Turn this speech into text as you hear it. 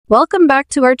Welcome back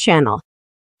to our channel.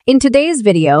 In today's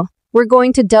video, we're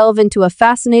going to delve into a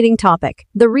fascinating topic,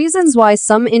 the reasons why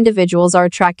some individuals are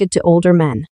attracted to older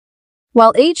men.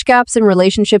 While age gaps in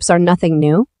relationships are nothing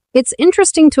new, it's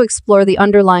interesting to explore the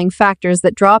underlying factors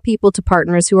that draw people to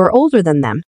partners who are older than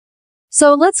them.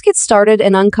 So let's get started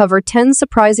and uncover 10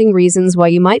 surprising reasons why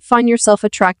you might find yourself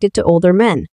attracted to older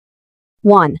men.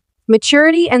 1.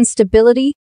 Maturity and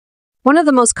stability. One of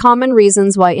the most common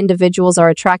reasons why individuals are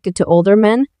attracted to older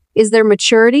men is their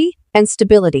maturity and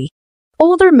stability.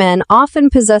 Older men often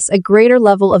possess a greater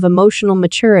level of emotional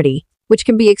maturity, which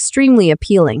can be extremely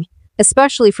appealing,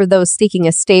 especially for those seeking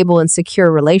a stable and secure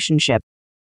relationship.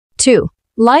 2.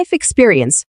 Life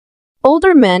experience.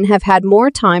 Older men have had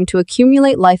more time to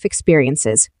accumulate life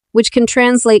experiences, which can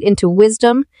translate into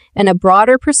wisdom and a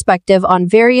broader perspective on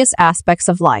various aspects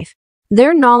of life.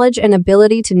 Their knowledge and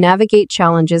ability to navigate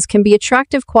challenges can be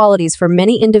attractive qualities for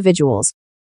many individuals.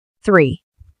 3.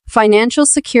 Financial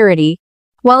security.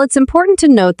 While it's important to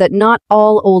note that not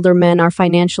all older men are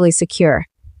financially secure,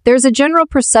 there's a general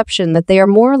perception that they are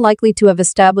more likely to have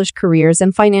established careers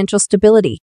and financial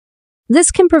stability.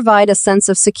 This can provide a sense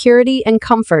of security and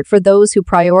comfort for those who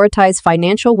prioritize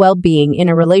financial well-being in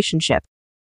a relationship.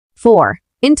 4.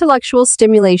 Intellectual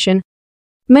stimulation.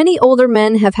 Many older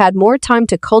men have had more time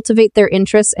to cultivate their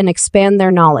interests and expand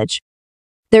their knowledge.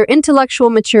 Their intellectual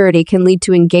maturity can lead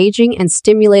to engaging and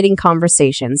stimulating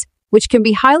conversations, which can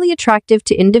be highly attractive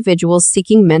to individuals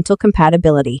seeking mental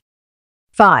compatibility.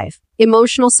 5.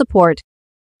 Emotional support.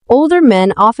 Older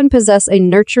men often possess a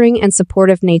nurturing and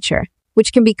supportive nature,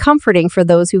 which can be comforting for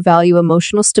those who value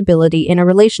emotional stability in a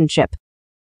relationship.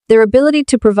 Their ability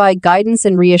to provide guidance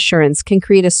and reassurance can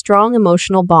create a strong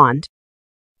emotional bond.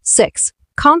 6.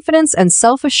 Confidence and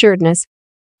self-assuredness.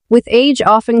 With age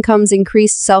often comes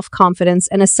increased self-confidence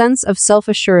and a sense of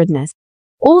self-assuredness.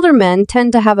 Older men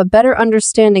tend to have a better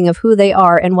understanding of who they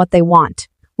are and what they want,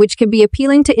 which can be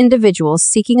appealing to individuals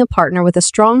seeking a partner with a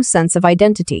strong sense of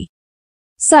identity.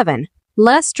 7.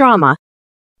 Less drama.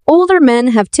 Older men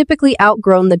have typically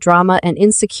outgrown the drama and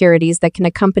insecurities that can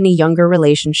accompany younger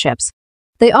relationships.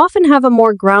 They often have a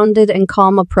more grounded and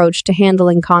calm approach to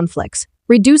handling conflicts,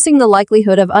 reducing the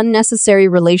likelihood of unnecessary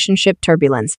relationship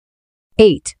turbulence.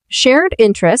 8. Shared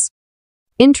interests.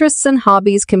 Interests and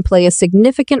hobbies can play a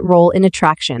significant role in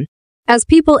attraction. As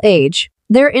people age,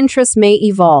 their interests may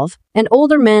evolve, and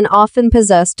older men often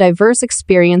possess diverse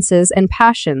experiences and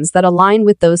passions that align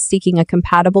with those seeking a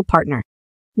compatible partner.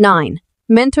 9.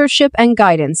 Mentorship and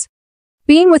guidance.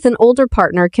 Being with an older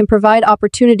partner can provide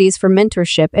opportunities for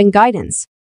mentorship and guidance.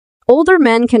 Older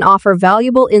men can offer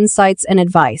valuable insights and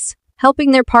advice,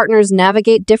 helping their partners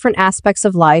navigate different aspects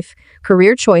of life,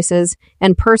 career choices,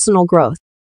 and personal growth.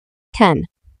 10.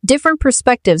 Different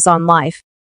perspectives on life.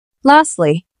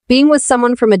 Lastly, being with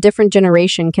someone from a different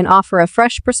generation can offer a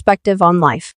fresh perspective on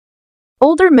life.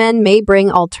 Older men may bring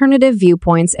alternative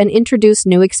viewpoints and introduce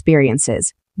new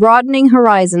experiences, broadening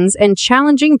horizons and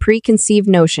challenging preconceived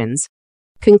notions.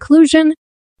 Conclusion: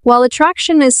 while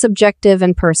attraction is subjective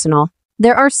and personal,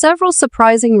 there are several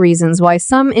surprising reasons why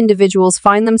some individuals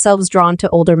find themselves drawn to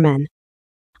older men.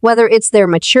 Whether it's their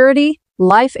maturity,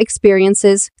 life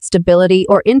experiences, stability,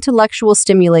 or intellectual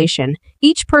stimulation,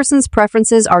 each person's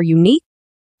preferences are unique.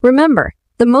 Remember,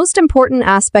 the most important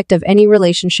aspect of any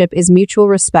relationship is mutual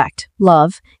respect,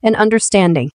 love, and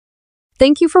understanding.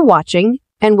 Thank you for watching,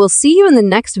 and we'll see you in the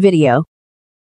next video.